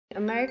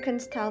American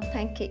style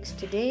pancakes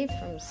today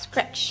from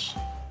scratch.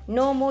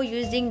 No more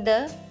using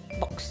the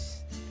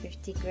box.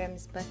 50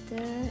 grams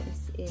butter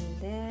is in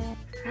there.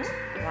 Huh?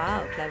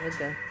 Wow, clever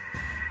girl.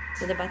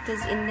 So the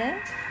butter's in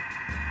there.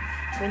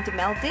 Going to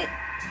melt it.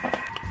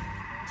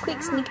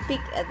 Quick sneak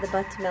peek at the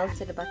butter melt.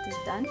 So the butter's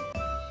done.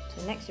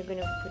 So next we're going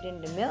to put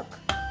in the milk.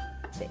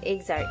 The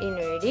eggs are in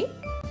already.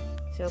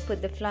 So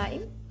put the flour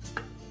in.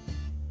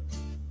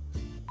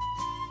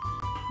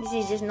 This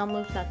is just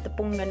normal flour,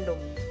 tepung gandum.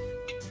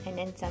 And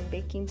then some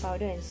baking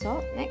powder and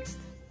salt next.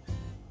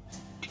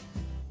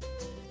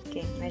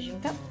 Okay,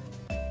 measuring cup.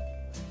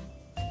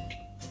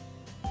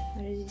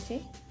 What does it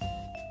say?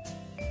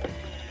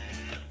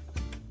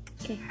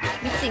 Okay,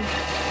 mixing.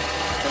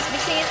 Just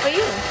mixing it for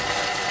you.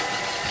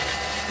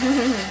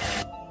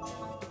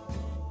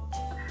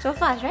 So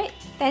fast, right?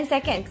 10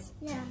 seconds.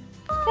 Yeah.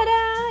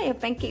 Ta-da! Your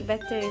pancake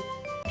batter is...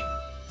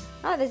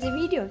 Oh, there's a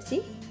video,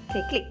 see?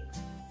 Okay, click.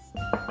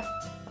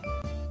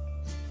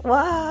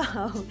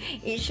 Wow!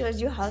 It shows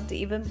you how to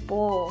even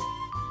pour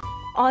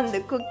on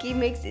the cookie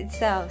mix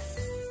itself.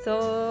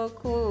 So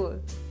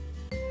cool!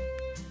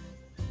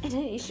 And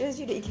then it shows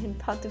you that you can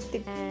how to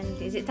flip.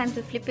 And is it time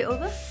to flip it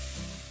over?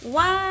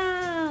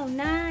 Wow!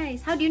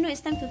 Nice! How do you know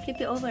it's time to flip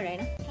it over,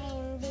 Raina?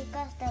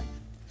 Because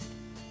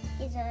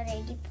it's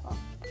already popped.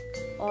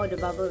 Oh, the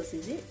bubbles,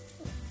 is it?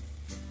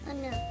 Oh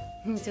no.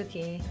 It's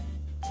okay.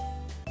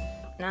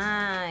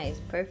 Nice!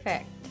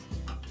 Perfect!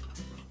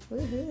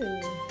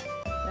 Woohoo!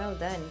 Well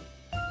done.